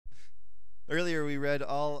Earlier we read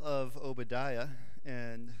all of Obadiah,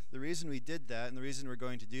 and the reason we did that, and the reason we're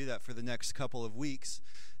going to do that for the next couple of weeks,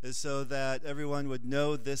 is so that everyone would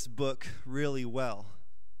know this book really well.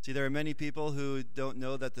 See, there are many people who don't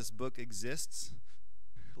know that this book exists,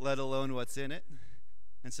 let alone what's in it.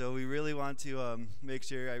 And so we really want to make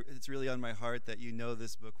sure, it's really on my heart that you know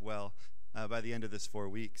this book well by the end of this 4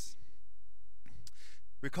 weeks.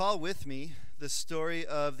 Recall with me the story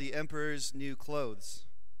of the emperor's new clothes.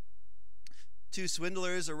 2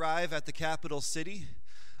 swindlers arrive at the capital city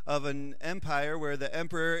of an empire where the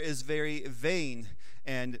emperor is very vain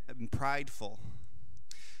and prideful.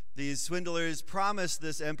 These swindlers promise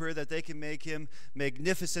this emperor that they can make him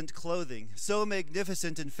magnificent clothing, so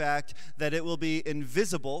magnificent, in fact, that it will be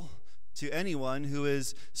invisible to anyone who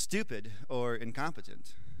is stupid or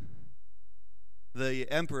incompetent. The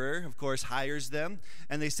emperor, of course, hires them,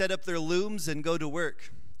 and they set up their looms and go to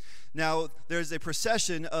work. Now, there's a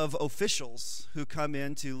procession of officials who come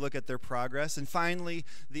in to look at their progress, and finally,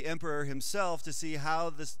 the emperor himself to see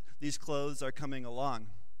how these clothes are coming along.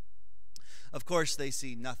 Of course, they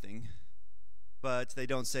see nothing, but they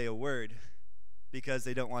don't say a word because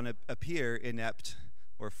they don't want to appear inept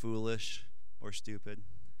or foolish or stupid.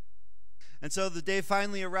 And so the day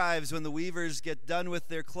finally arrives when the weavers get done with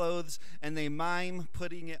their clothes and they mime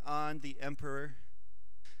putting it on the emperor.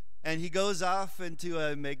 And he goes off into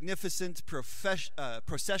a magnificent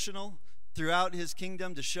processional throughout his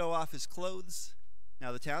kingdom to show off his clothes.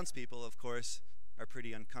 Now, the townspeople, of course, are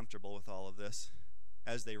pretty uncomfortable with all of this,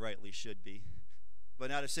 as they rightly should be.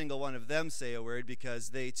 But not a single one of them say a word because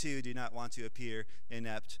they, too, do not want to appear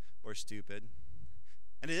inept or stupid.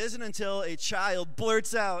 And it isn't until a child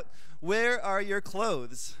blurts out, "Where are your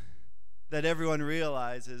clothes?" that everyone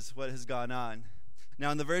realizes what has gone on. Now,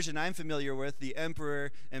 in the version I'm familiar with, the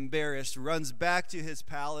emperor, embarrassed, runs back to his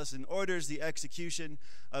palace and orders the execution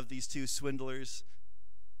of these 2 swindlers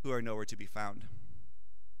who are nowhere to be found.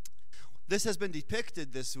 This has been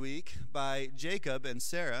depicted this week by Jacob and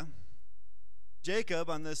Sarah. Jacob,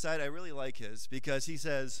 on this side, I really like his because he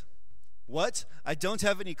says, "What? I don't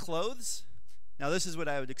have any clothes?" Now, this is what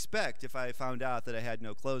I would expect if I found out that I had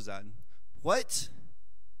no clothes on. What?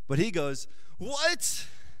 But he goes, "What?"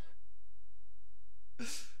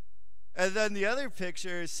 And then the other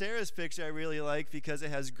picture, Sarah's picture, I really like because it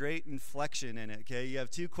has great inflection in it, okay? You have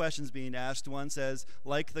 2 questions being asked. One says,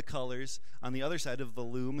 "Like the colors." On the other side of the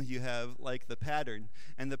loom, you have, "Like the pattern."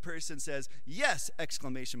 And the person says, "Yes!"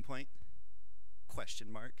 Exclamation point.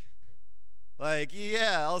 Question mark. Like,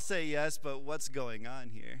 yeah, I'll say yes, but what's going on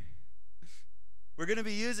here? We're going to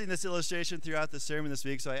be using this illustration throughout the sermon this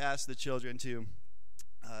week, so I asked the children to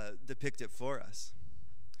depict it for us.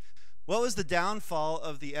 What was the downfall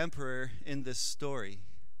of the emperor in this story?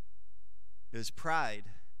 It was pride.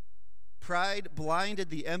 Pride blinded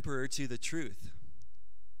the emperor to the truth.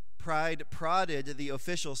 Pride prodded the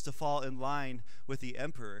officials to fall in line with the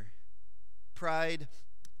emperor. Pride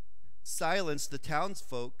silenced the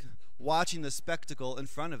townsfolk watching the spectacle in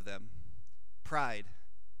front of them. Pride,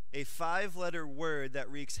 a 5-letter word that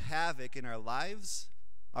wreaks havoc in our lives,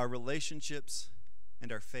 our relationships,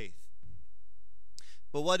 and our faith.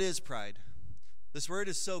 But what is pride? This word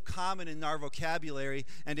is so common in our vocabulary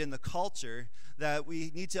and in the culture that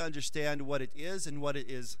we need to understand what it is and what it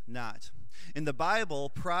is not. In the Bible,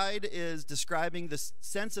 pride is describing the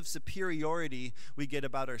sense of superiority we get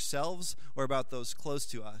about ourselves or about those close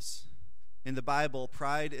to us. In the Bible,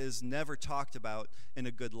 pride is never talked about in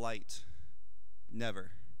a good light.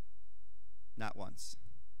 Never. Not once.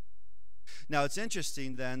 Now, it's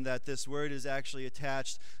interesting then that this word is actually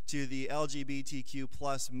attached to the LGBTQ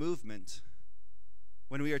plus movement.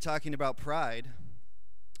 When we are talking about pride,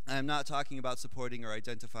 I'm not talking about supporting or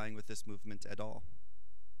identifying with this movement at all.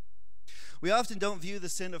 We often don't view the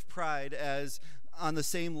sin of pride as on the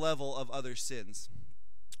same level of other sins.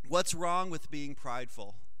 What's wrong with being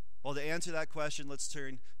prideful? Well, to answer that question, let's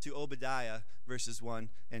turn to Obadiah verses 1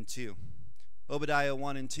 and 2. Obadiah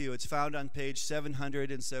 1 and 2. It's found on page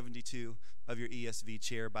 772 of your ESV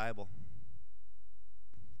Chair Bible.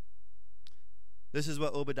 This is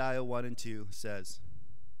what Obadiah 1 and 2 says.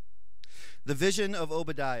 The vision of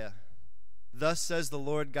Obadiah. Thus says the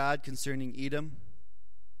Lord God concerning Edom.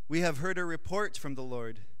 We have heard a report from the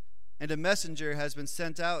Lord, and a messenger has been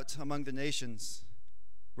sent out among the nations.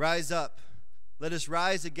 Rise up, let us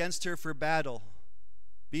rise against her for battle.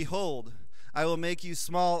 Behold, I will make you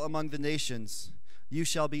small among the nations. You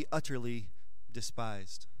shall be utterly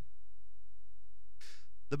despised.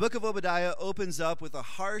 The book of Obadiah opens up with a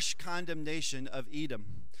harsh condemnation of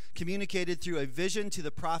Edom, communicated through a vision to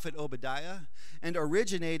the prophet Obadiah and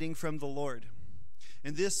originating from the Lord.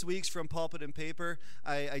 In this week's From Pulpit and Paper,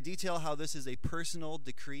 I detail how this is a personal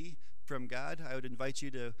decree from God. I would invite you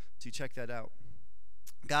to check that out.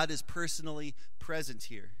 God is personally present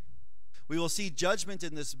here. We will see judgment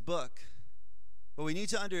in this book, but we need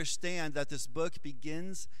to understand that this book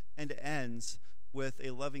begins and ends with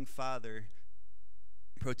a loving Father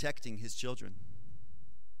protecting his children.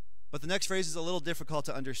 But the next phrase is a little difficult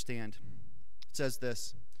to understand. It says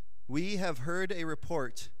this: "We have heard a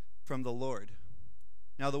report from the Lord."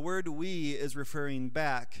 Now the word "we" is referring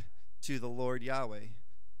back to the Lord Yahweh.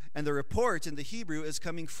 And the report in the Hebrew is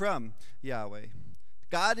coming from Yahweh.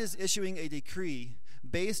 God is issuing a decree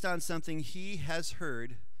based on something he has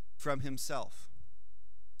heard from himself.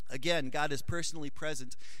 Again, God is personally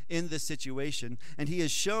present in this situation, and he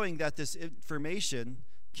is showing that this information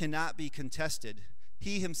cannot be contested.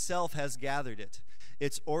 He himself has gathered it.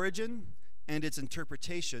 Its origin and its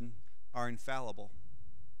interpretation are infallible.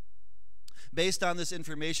 Based on this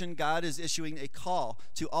information, God is issuing a call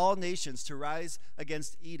to all nations to rise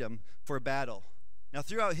against Edom for battle. Now,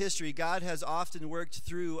 throughout history, God has often worked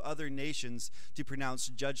through other nations to pronounce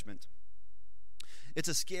judgment. It's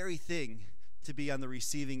a scary thing to be on the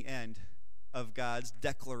receiving end of God's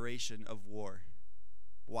declaration of war.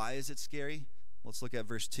 Why is it scary? Let's look at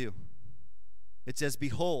verse 2. It says,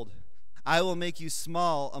 "Behold, I will make you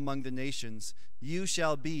small among the nations. You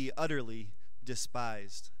shall be utterly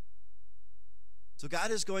despised." So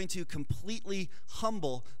God is going to completely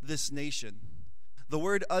humble this nation. The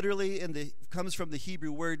word utterly comes from the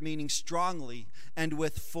Hebrew word meaning strongly and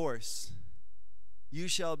with force. You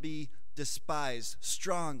shall be despised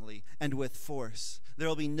strongly and with force. There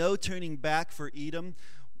will be no turning back for Edom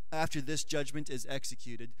after this judgment is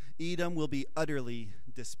executed. Edom will be utterly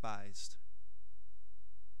despised.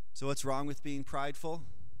 So what's wrong with being prideful?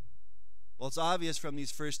 Well, it's obvious from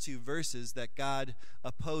these first two verses that God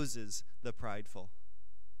opposes the prideful.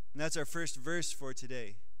 And that's our first verse for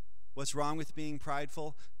today. What's wrong with being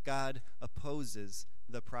prideful? God opposes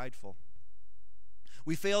the prideful.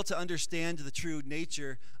 We fail to understand the true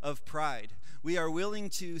nature of pride. We are willing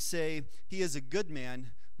to say, he is a good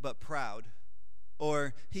man, but proud.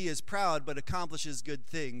 Or he is proud, but accomplishes good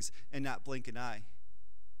things and not blink an eye.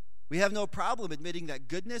 We have no problem admitting that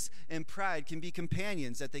goodness and pride can be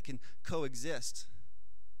companions, that they can coexist.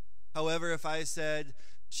 However, if I said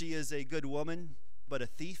she is a good woman, but a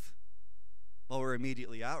thief, well, we're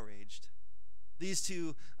immediately outraged. These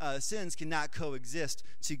two sins cannot coexist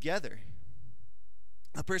together.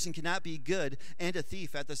 A person cannot be good and a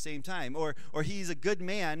thief at the same time, or he's a good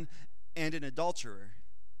man and an adulterer.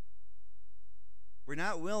 We're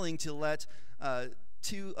not willing to let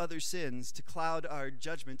two other sins to cloud our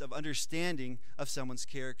judgment of understanding of someone's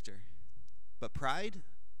character. But pride,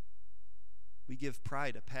 we give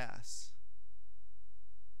pride a pass.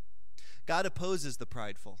 God opposes the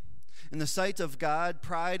prideful. In the sight of God,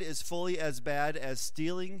 pride is fully as bad as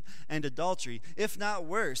stealing and adultery, if not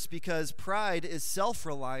worse, because pride is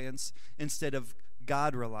self-reliance instead of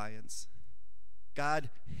God-reliance. God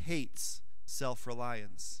hates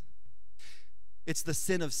self-reliance. It's the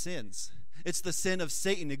sin of sins. It's the sin of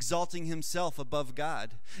Satan exalting himself above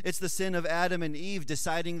God. It's the sin of Adam and Eve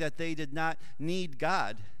deciding that they did not need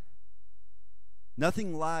God.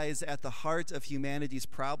 Nothing lies at the heart of humanity's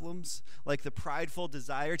problems like the prideful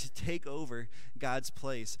desire to take over God's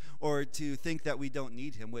place or to think that we don't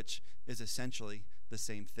need him, which is essentially the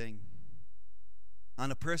same thing.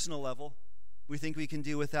 On a personal level, we think we can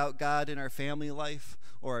do without God in our family life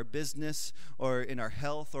or our business or in our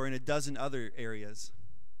health or in a dozen other areas.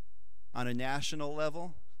 On a national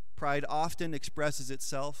level, pride often expresses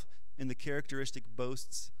itself in the characteristic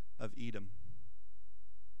boasts of Edom.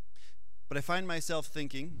 But I find myself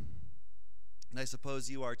thinking, and I suppose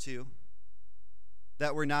you are too,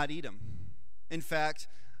 that we're not Edom. In fact,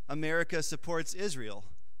 America supports Israel.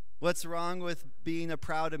 What's wrong with being a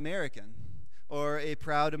proud American, or a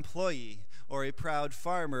proud employee, or a proud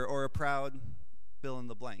farmer, or a proud fill in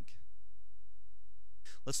the blank?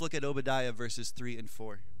 Let's look at Obadiah verses 3 and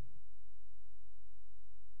 4.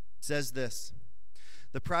 It says this: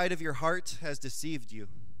 "The pride of your heart has deceived you,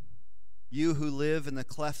 you who live in the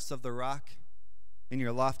clefts of the rock, in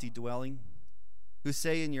your lofty dwelling, who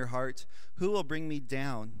say in your heart, 'Who will bring me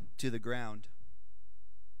down to the ground?'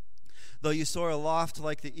 Though you soar aloft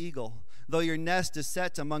like the eagle, though your nest is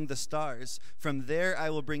set among the stars, from there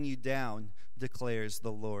I will bring you down, declares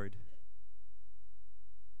the Lord."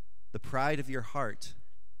 The pride of your heart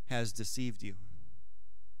has deceived you.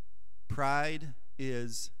 Pride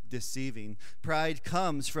is deceiving. Pride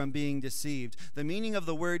comes from being deceived. The meaning of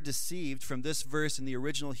the word deceived from this verse in the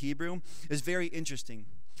original Hebrew is very interesting.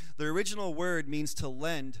 The original word means to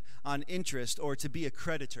lend on interest or to be a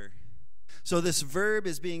creditor. So this verb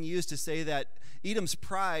is being used to say that Edom's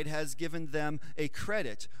pride has given them a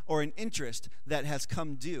credit or an interest that has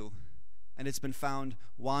come due, and it's been found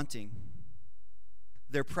wanting.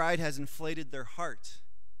 Their pride has inflated their heart,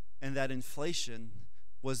 and that inflation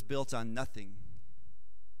was built on nothing.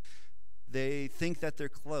 They think that they're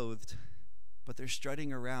clothed, but they're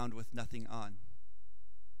strutting around with nothing on.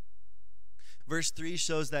 Verse 3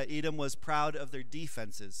 shows that Edom was proud of their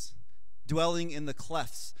defenses, dwelling in the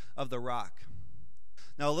clefts of the rock.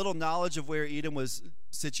 Now, a little knowledge of where Edom was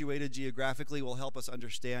situated geographically will help us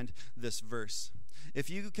understand this verse. If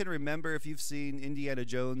you can remember, if you've seen Indiana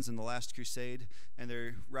Jones in The Last Crusade, and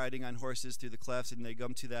they're riding on horses through the clefts, and they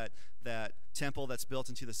come to that temple that's built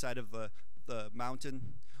into the side of the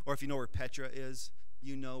mountain, or if you know where Petra is,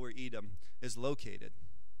 you know where Edom is located.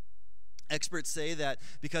 Experts say that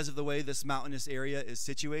because of the way this mountainous area is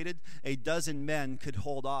situated, a dozen men could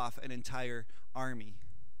hold off an entire army.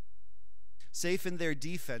 Safe in their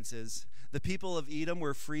defenses, the people of Edom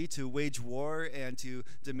were free to wage war and to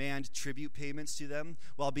demand tribute payments to them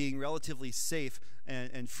while being relatively safe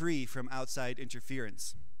and free from outside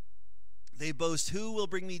interference. They boast, "Who will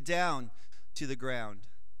bring me down to the ground?"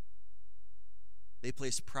 They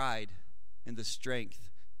place pride in the strength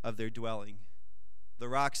of their dwelling, the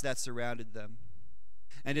rocks that surrounded them,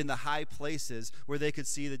 and in the high places where they could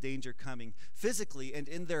see the danger coming. Physically and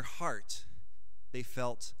in their heart, they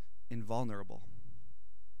felt invulnerable.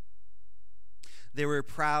 They were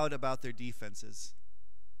proud about their defenses.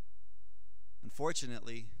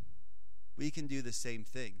 Unfortunately, we can do the same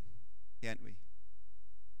thing, can't we?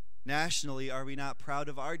 Nationally, are we not proud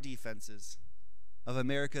of our defenses, of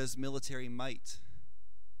America's military might?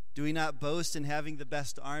 Do we not boast in having the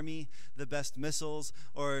best army, the best missiles,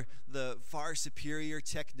 or the far superior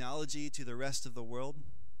technology to the rest of the world?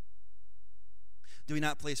 Do we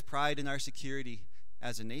not place pride in our security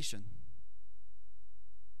as a nation?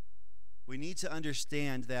 We need to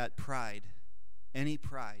understand that pride, any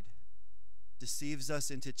pride, deceives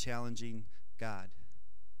us into challenging God.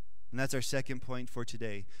 And that's our second point for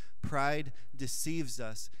today. Pride deceives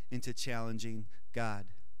us into challenging God.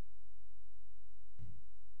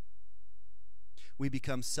 We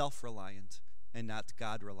become self-reliant and not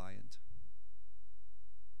God-reliant.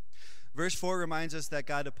 Verse 4 reminds us that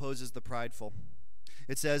God opposes the prideful.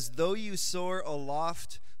 It says, "Though you soar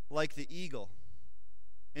aloft like the eagle."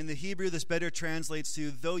 In the Hebrew, this better translates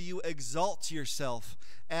to, "though you exalt yourself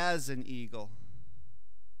as an eagle."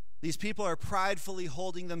 These people are pridefully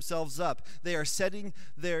holding themselves up. They are setting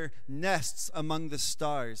their nests among the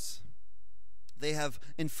stars. They have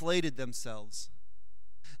inflated themselves.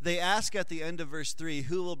 They ask at the end of verse 3,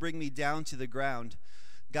 "Who will bring me down to the ground?"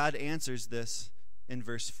 God answers this in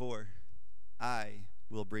verse 4, "I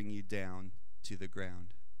will bring you down to the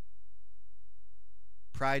ground."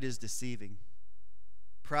 Pride is deceiving.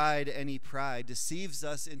 Pride, any pride, deceives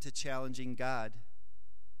us into challenging God.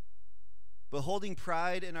 But holding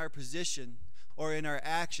pride in our position or in our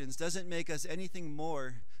actions doesn't make us anything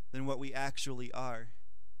more than what we actually are,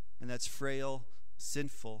 and that's frail,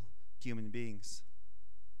 sinful human beings.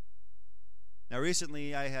 Now,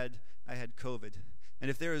 recently I had COVID, and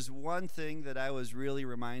if there is one thing that I was really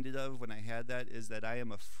reminded of when I had that, is that I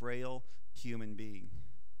am a frail human being.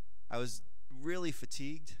 I was really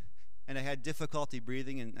fatigued, and I had difficulty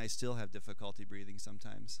breathing, and I still have difficulty breathing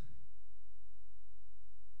sometimes.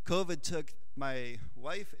 COVID took my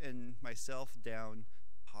wife and myself down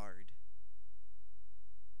hard.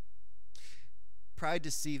 Pride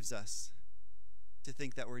deceives us to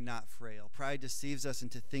think that we're not frail. Pride deceives us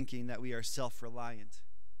into thinking that we are self-reliant.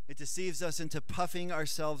 It deceives us into puffing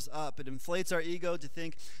ourselves up. It inflates our ego to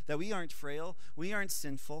think that we aren't frail, we aren't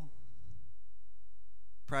sinful.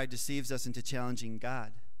 Pride deceives us into challenging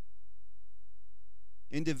God.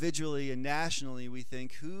 Individually and nationally, we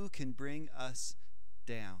think, who can bring us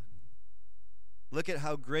down? Look at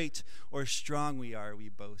how great or strong we are, we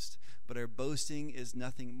boast. But our boasting is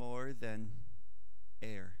nothing more than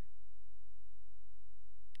air.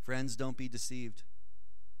 Friends, don't be deceived.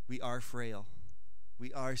 We are frail.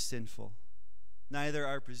 We are sinful. Neither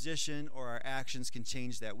our position or our actions can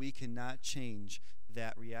change that. We cannot change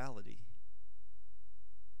that reality.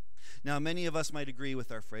 Now, many of us might agree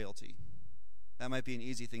with our frailty. That might be an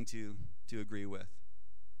easy thing to agree with.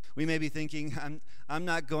 We may be thinking, I'm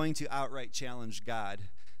not going to outright challenge God.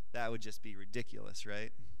 That would just be ridiculous,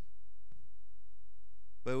 right?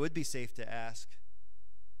 But it would be safe to ask,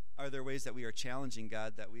 are there ways that we are challenging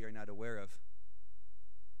God that we are not aware of?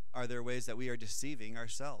 Are there ways that we are deceiving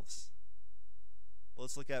ourselves? Well,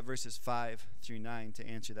 let's look at verses 5 through 9 to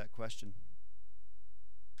answer that question.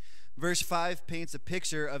 Verse 5 paints a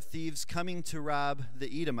picture of thieves coming to rob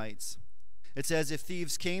the Edomites. It says, if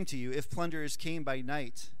thieves came to you, if plunderers came by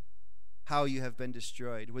night, how you have been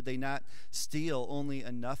destroyed. Would they not steal only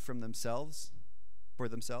enough from themselves, for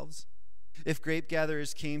themselves? If grape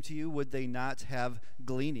gatherers came to you, would they not have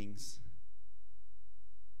gleanings?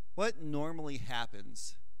 What normally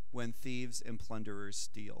happens when thieves and plunderers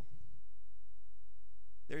steal?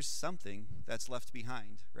 There's something that's left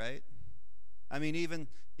behind, right? I mean, even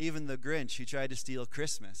the Grinch who tried to steal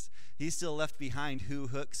Christmas, he still left behind who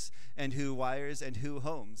hooks and who wires and who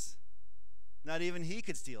homes. Not even he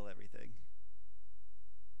could steal everything.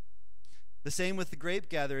 The same with the grape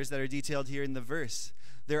gatherers that are detailed here in the verse.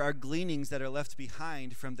 There are gleanings that are left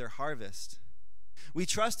behind from their harvest. We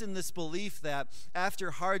trust in this belief that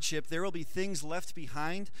after hardship, there will be things left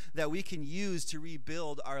behind that we can use to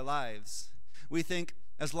rebuild our lives. We think,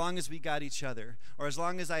 as long as we got each other, or as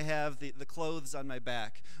long as I have the clothes on my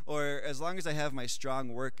back, or as long as I have my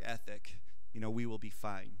strong work ethic, we will be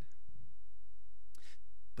fine.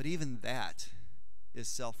 But even that is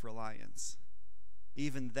self-reliance.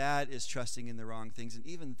 Even that is trusting in the wrong things, and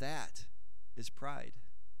even that is pride.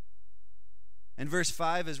 And verse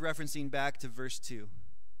 5 is referencing back to verse 2.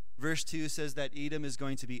 Verse 2 says that Edom is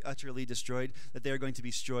going to be utterly destroyed, that they are going to be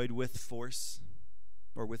destroyed with force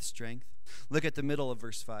or with strength. Look at the middle of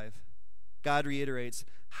verse 5. God reiterates,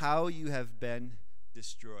 how you have been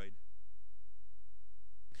destroyed.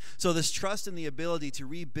 So this trust in the ability to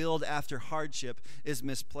rebuild after hardship is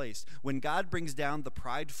misplaced. When God brings down the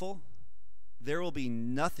prideful, there will be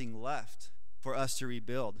nothing left for us to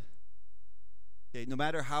rebuild. Okay, no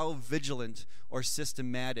matter how vigilant or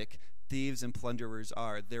systematic thieves and plunderers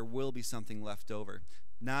are, there will be something left over.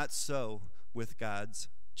 Not so with God's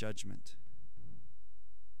judgment.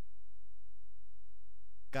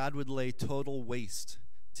 God would lay total waste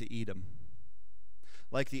to Edom.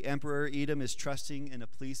 Like the emperor, Edom is trusting in a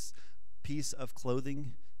piece of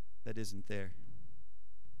clothing that isn't there.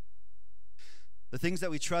 The things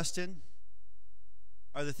that we trust in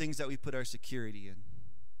are the things that we put our security in.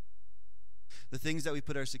 The things that we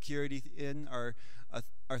put our security in are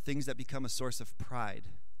things that become a source of pride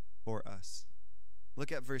for us.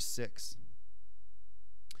 Look at verse 6.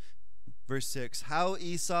 Verse 6, how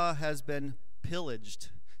Esau has been pillaged,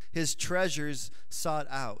 his treasures sought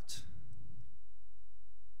out.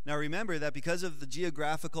 Now remember that because of the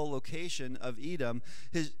geographical location of Edom,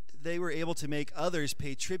 they were able to make others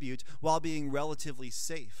pay tribute while being relatively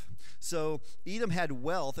safe. So Edom had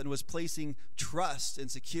wealth and was placing trust and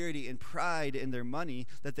security and pride in their money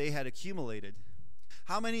that they had accumulated.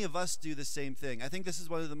 How many of us do the same thing? I think this is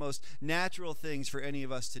one of the most natural things for any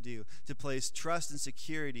of us to do, to place trust and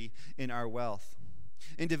security in our wealth.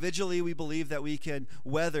 Individually, we believe that we can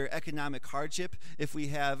weather economic hardship if we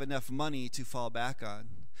have enough money to fall back on.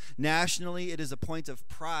 Nationally, it is a point of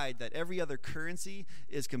pride that every other currency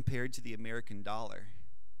is compared to the American dollar.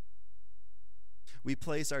 We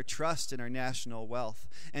place our trust in our national wealth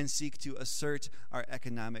and seek to assert our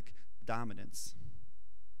economic dominance.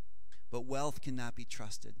 But wealth cannot be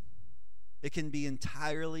trusted. It can be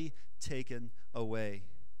entirely taken away.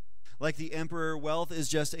 Like the emperor, wealth is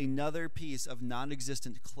just another piece of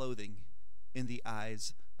non-existent clothing in the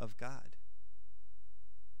eyes of God.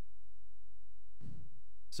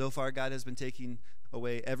 So far, God has been taking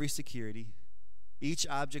away every security, each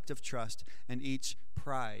object of trust, and each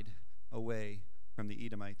pride away from the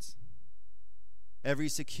Edomites. Every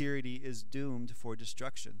security is doomed for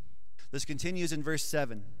destruction. This continues in verse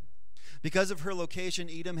 7. Because of her location,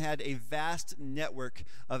 Edom had a vast network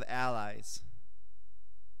of allies.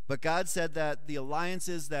 But God said that the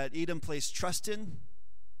alliances that Edom placed trust in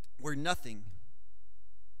were nothing.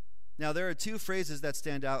 Now, there are two phrases that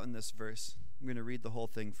stand out in this verse. I'm going to read the whole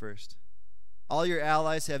thing first. All your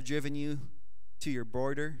allies have driven you to your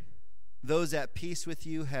border. Those at peace with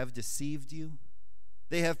you have deceived you.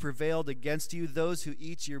 They have prevailed against you. Those who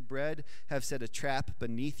eat your bread have set a trap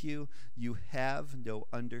beneath you. You have no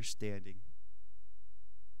understanding.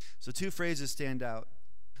 So two phrases stand out.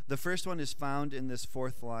 The first one is found in this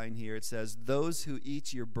fourth line here. It says, those who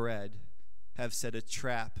eat your bread have set a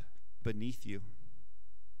trap beneath you.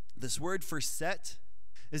 This word for set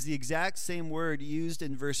is the exact same word used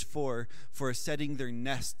in verse 4 for setting their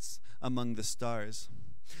nests among the stars.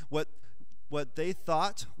 What they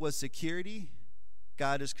thought was security,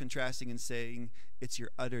 God is contrasting and saying, it's your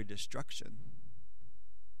utter destruction.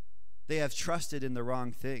 They have trusted in the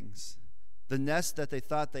wrong things. The nest that they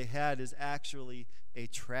thought they had is actually a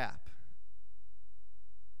trap.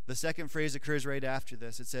 The second phrase occurs right after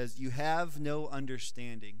this. It says, you have no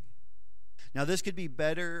understanding. Now, this could be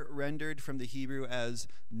better rendered from the Hebrew as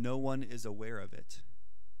no one is aware of it.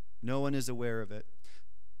 No one is aware of it.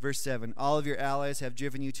 Verse 7, all of your allies have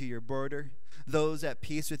driven you to your border. Those at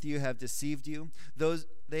peace with you have deceived you. Those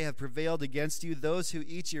they have prevailed against you. Those who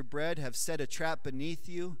eat your bread have set a trap beneath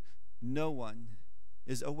you. No one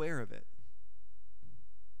is aware of it.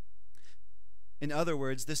 In other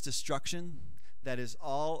words, this destruction that is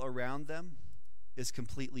all around them is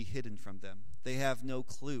completely hidden from them. They have no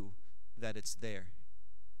clue that it's there.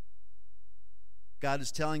 God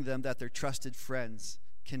is telling them that their trusted friends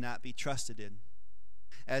cannot be trusted in.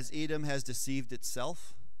 As Edom has deceived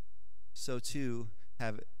itself, so too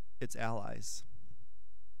have its allies.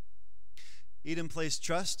 Edom placed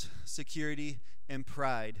trust, security, and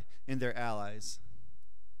pride in their allies.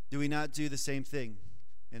 Do we not do the same thing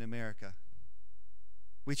in America?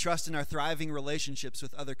 We trust in our thriving relationships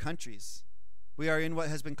with other countries. We are in what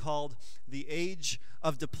has been called the age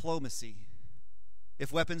of diplomacy.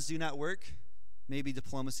 If weapons do not work, maybe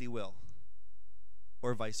diplomacy will,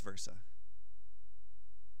 or vice versa.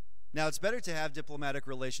 Now, it's better to have diplomatic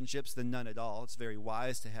relationships than none at all. It's very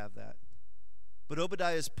wise to have that. But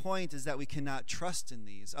Obadiah's point is that we cannot trust in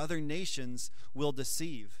these. Other nations will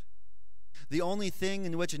deceive. The only thing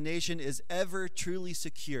in which a nation is ever truly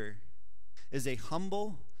secure is a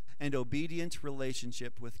humble and obedient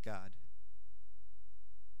relationship with God.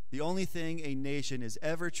 The only thing a nation is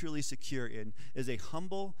ever truly secure in is a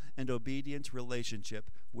humble and obedient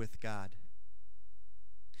relationship with God.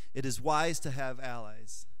 It is wise to have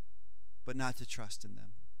allies, but not to trust in them.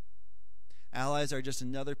 Allies are just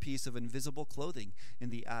another piece of invisible clothing in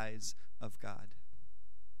the eyes of God.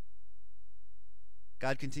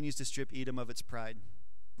 God continues to strip Edom of its pride.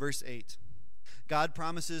 Verse 8. God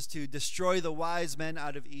promises to destroy the wise men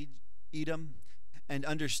out of Edom and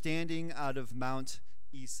understanding out of Mount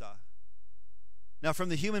Esau. Now, from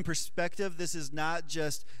the human perspective, this is not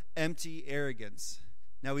just empty arrogance.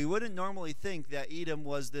 Now, we wouldn't normally think that Edom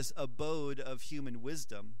was this abode of human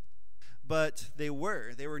wisdom, but they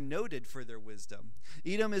were. They were noted for their wisdom.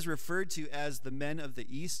 Edom is referred to as the men of the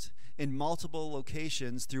East in multiple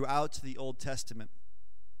locations throughout the Old Testament.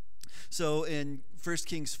 So in 1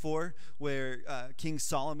 Kings 4, where King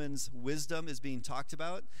Solomon's wisdom is being talked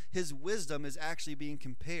about, his wisdom is actually being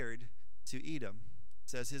compared to Edom. It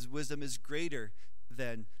says his wisdom is greater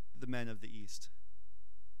than the men of the East.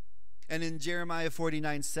 And in Jeremiah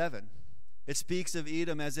 49:7, it speaks of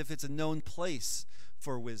Edom as if it's a known place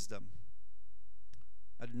for wisdom.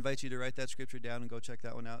 I'd invite you to write that scripture down and go check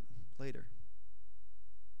that one out later.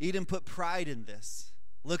 Edom put pride in this.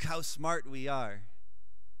 Look how smart we are.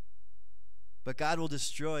 But God will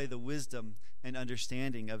destroy the wisdom and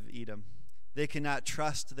understanding of Edom. They cannot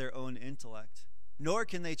trust their own intellect, nor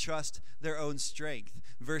can they trust their own strength.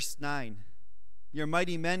 Verse 9, your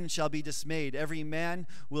mighty men shall be dismayed. Every man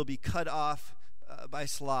will be cut off by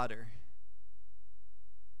slaughter.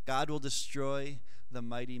 God will destroy the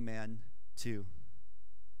mighty man too.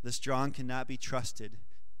 The strong cannot be trusted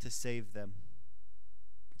to save them.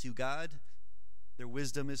 To God, their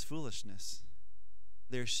wisdom is foolishness.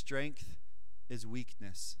 Their strength is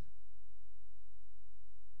weakness.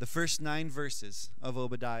 The first 9 verses of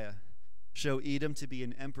Obadiah show Edom to be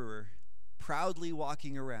an emperor proudly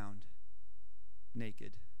walking around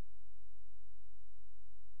naked.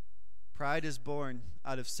 Pride is born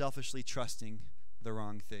out of selfishly trusting the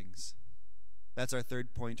wrong things. That's our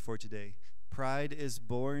third point for today. Pride is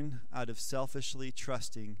born out of selfishly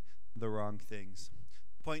trusting the wrong things.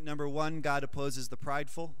 Point number 1, God opposes the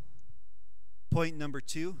prideful. Point number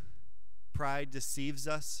 2, pride deceives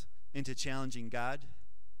us into challenging God.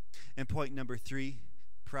 And point number 3,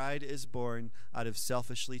 pride is born out of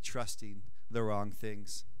selfishly trusting the wrong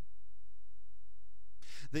things.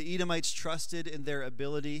 The Edomites trusted in their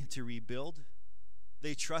ability to rebuild.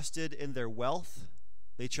 They trusted in their wealth.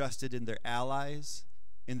 They trusted in their allies,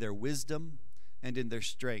 in their wisdom, and in their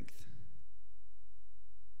strength.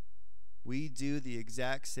 We do the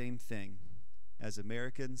exact same thing as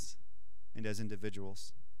Americans and as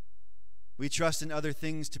individuals. We trust in other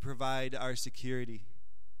things to provide our security.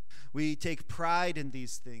 We take pride in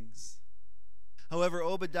these things. However,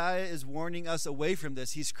 Obadiah is warning us away from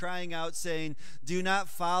this. He's crying out saying, do not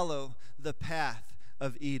follow the path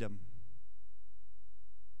of Edom.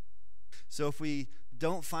 So if we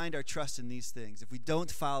don't find our trust in these things, if we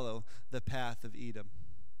don't follow the path of Edom,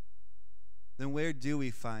 then where do we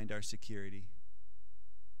find our security?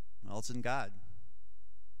 Well, it's in God.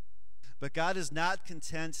 But God is not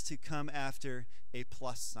content to come after a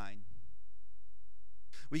plus sign.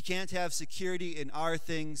 We can't have security in our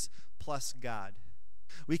things plus God.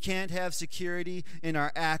 We can't have security in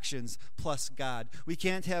our actions plus God. We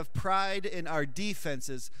can't have pride in our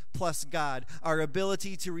defenses plus God. Our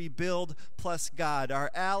ability to rebuild plus God.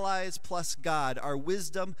 Our allies plus God. Our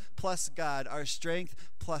wisdom plus God. Our strength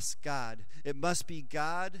plus God. It must be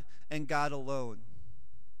God and God alone.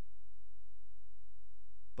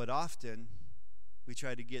 But often, we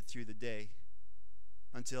try to get through the day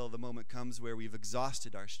until the moment comes where we've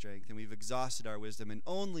exhausted our strength and we've exhausted our wisdom, and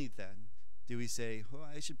only then do we say, well,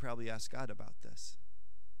 I should probably ask God about this.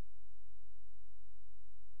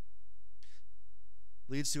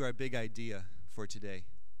 Leads to our big idea for today.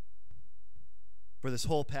 For this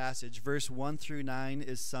whole passage, verse 1 through 9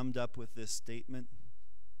 is summed up with this statement: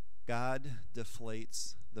 God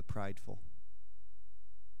deflates the prideful.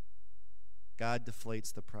 God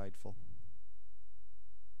deflates the prideful.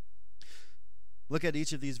 Look at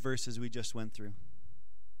each of these verses we just went through.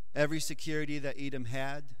 Every security that Edom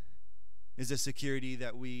had is a security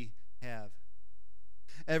that we have.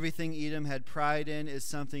 Everything Edom had pride in is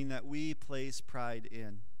something that we place pride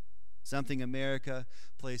in. Something America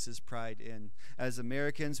places pride in. As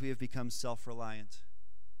Americans, we have become self-reliant.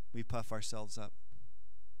 We puff ourselves up.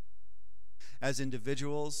 As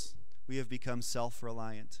individuals, we have become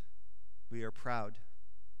self-reliant. We are proud,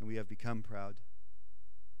 and we have become proud.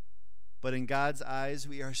 But in God's eyes,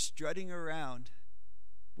 we are strutting around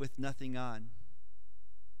with nothing on.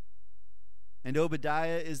 And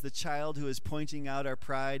Obadiah is the child who is pointing out our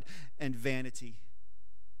pride and vanity.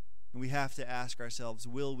 And we have to ask ourselves,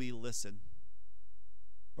 will we listen?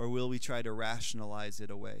 Or will we try to rationalize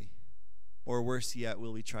it away? Or worse yet,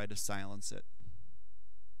 will we try to silence it?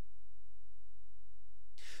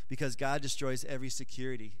 Because God destroys every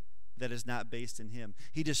security that is not based in him.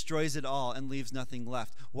 He destroys it all and leaves nothing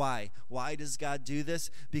left. Why? Why does God do this?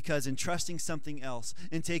 Because in trusting something else,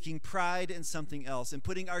 in taking pride in something else, in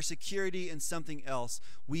putting our security in something else,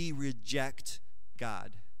 we reject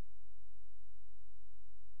God.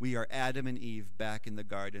 We are Adam and Eve back in the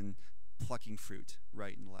garden, plucking fruit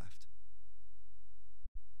right and left.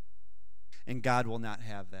 And God will not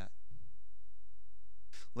have that.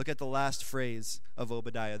 Look at the last phrase of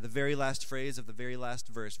Obadiah, the very last phrase of the very last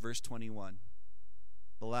verse, verse 21.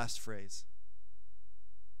 The last phrase.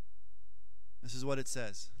 This is what it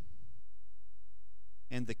says.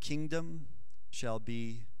 And the kingdom shall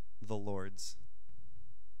be the Lord's.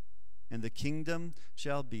 And the kingdom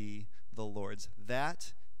shall be the Lord's.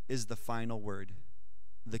 That is the final word.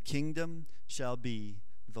 The kingdom shall be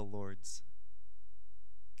the Lord's.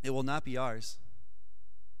 It will not be ours.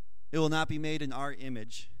 It will not be made in our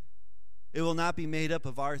image. It will not be made up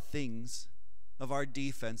of our things, of our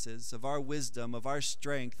defenses, of our wisdom, of our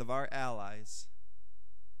strength, of our allies.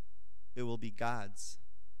 It will be God's,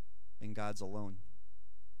 and God's alone.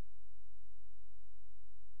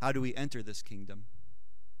 How do we enter this kingdom?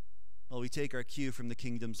 Well, we take our cue from the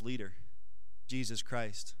kingdom's leader, Jesus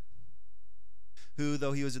Christ, who,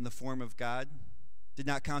 though he was in the form of God, did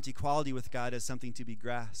not count equality with God as something to be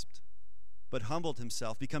grasped, but humbled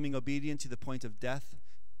himself, becoming obedient to the point of death,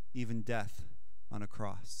 even death on a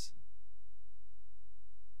cross.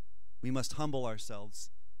 We must humble ourselves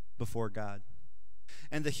before God.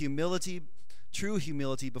 And the humility, true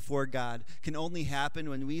humility before God, can only happen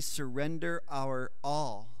when we surrender our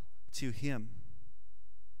all to him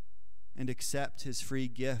and accept his free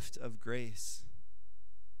gift of grace,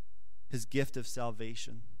 his gift of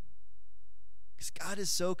salvation. Because God is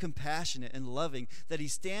so compassionate and loving that he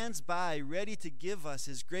stands by ready to give us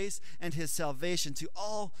his grace and his salvation to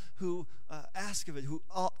all who ask of it,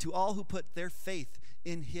 to all who put their faith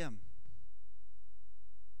in him.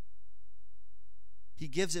 He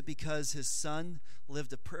gives it because his son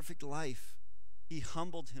lived a perfect life. He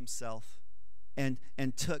humbled himself and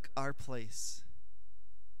took our place.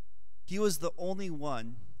 He was the only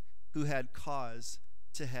one who had cause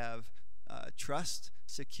to have trust,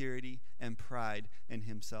 security, and pride in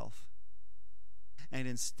himself. And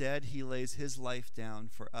instead, he lays his life down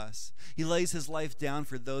for us. He lays his life down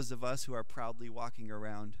for those of us who are proudly walking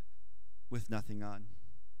around with nothing on.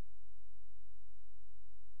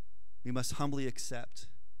 We must humbly accept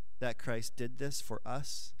that Christ did this for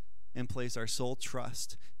us and place our sole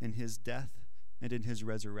trust in his death and in his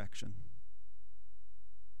resurrection.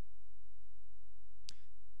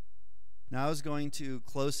 Now I was going to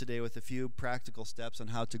close today with a few practical steps on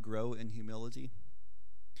how to grow in humility.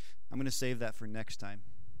 I'm going to save that for next time.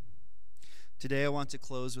 Today I want to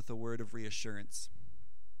close with a word of reassurance.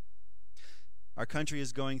 Our country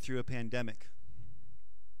is going through a pandemic.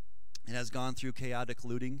 It has gone through chaotic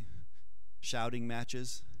looting, shouting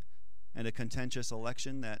matches, and a contentious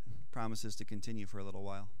election that promises to continue for a little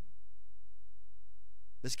while.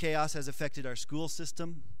 This chaos has affected our school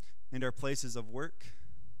system and our places of work.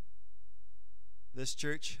 This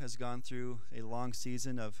church has gone through a long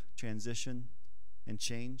season of transition and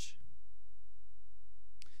change.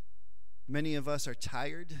 Many of us are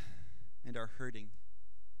tired and are hurting.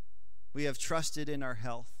 We have trusted in our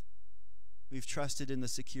health. We've trusted in the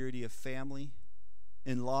security of family,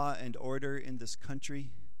 in law and order in this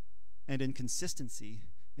country, and in consistency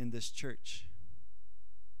in this church.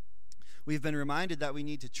 We've been reminded that we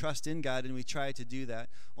need to trust in God, and we try to do that,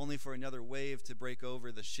 only for another wave to break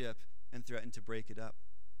over the ship and threaten to break it up.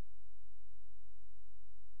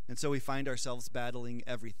 And so we find ourselves battling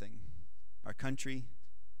everything: our country,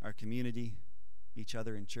 our community, each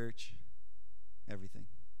other in church, everything.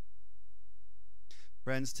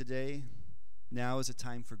 Friends, today, now is a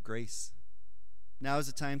time for grace. Now is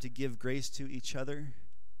a time to give grace to each other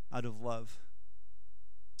out of love,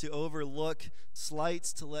 to overlook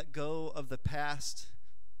slights, to let go of the past,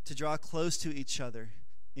 to draw close to each other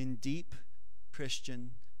in deep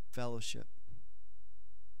Christian fellowship,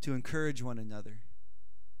 to encourage one another,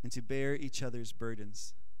 and to bear each other's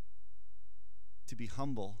burdens, to be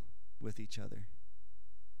humble with each other.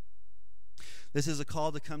 This is a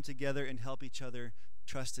call to come together and help each other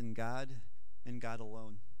trust in God and God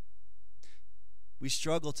alone. We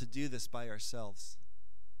struggle to do this by ourselves.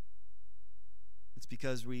 It's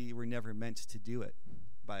because we were never meant to do it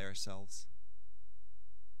by ourselves.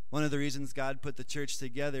 One of the reasons God put the church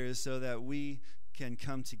together is so that we can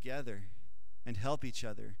come together and help each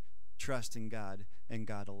other trust in God and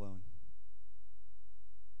God alone.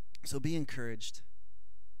 So be encouraged.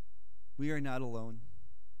 We are not alone.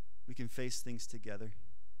 We can face things together.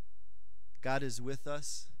 God is with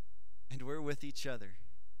us, and we're with each other.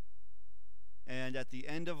 And at the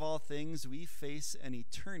end of all things, we face an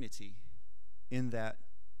eternity in that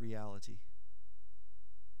reality.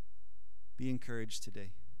 Be encouraged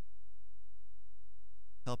today.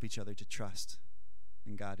 Help each other to trust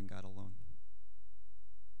in God and God alone.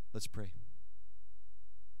 Let's pray.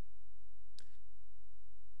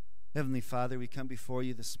 Heavenly Father, we come before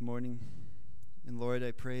you this morning, and Lord,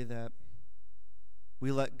 I pray that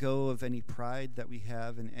we let go of any pride that we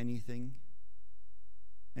have in anything,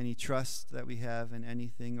 any trust that we have in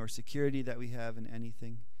anything, or security that we have in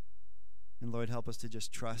anything. And Lord, help us to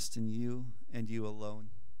just trust in you and you alone.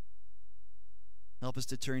 Help us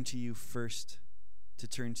to turn to you first, to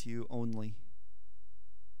turn to you only.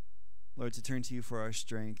 Lord, to turn to you for our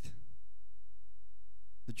strength.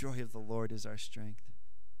 The joy of the Lord is our strength.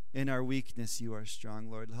 In our weakness, you are strong,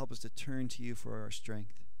 Lord. Help us to turn to you for our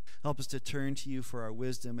strength. Help us to turn to you for our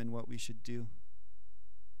wisdom and what we should do.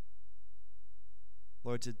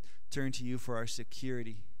 Lord, to turn to you for our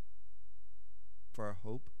security, for our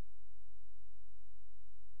hope.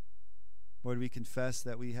 Lord, we confess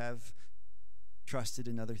that we have trusted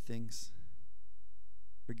in other things.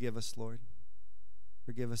 Forgive us, Lord.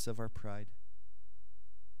 Forgive us of our pride.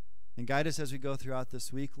 And guide us as we go throughout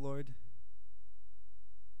this week, Lord,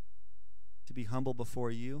 to be humble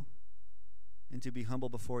before you and to be humble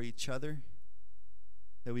before each other,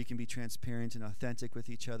 that we can be transparent and authentic with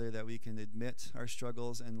each other, that we can admit our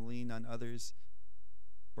struggles and lean on others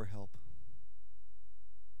for help.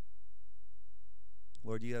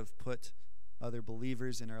 Lord, you have put other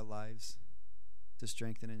believers in our lives to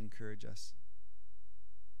strengthen and encourage us.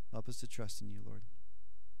 Help us to trust in you, Lord.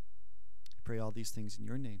 I pray all these things in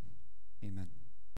your name. Amen.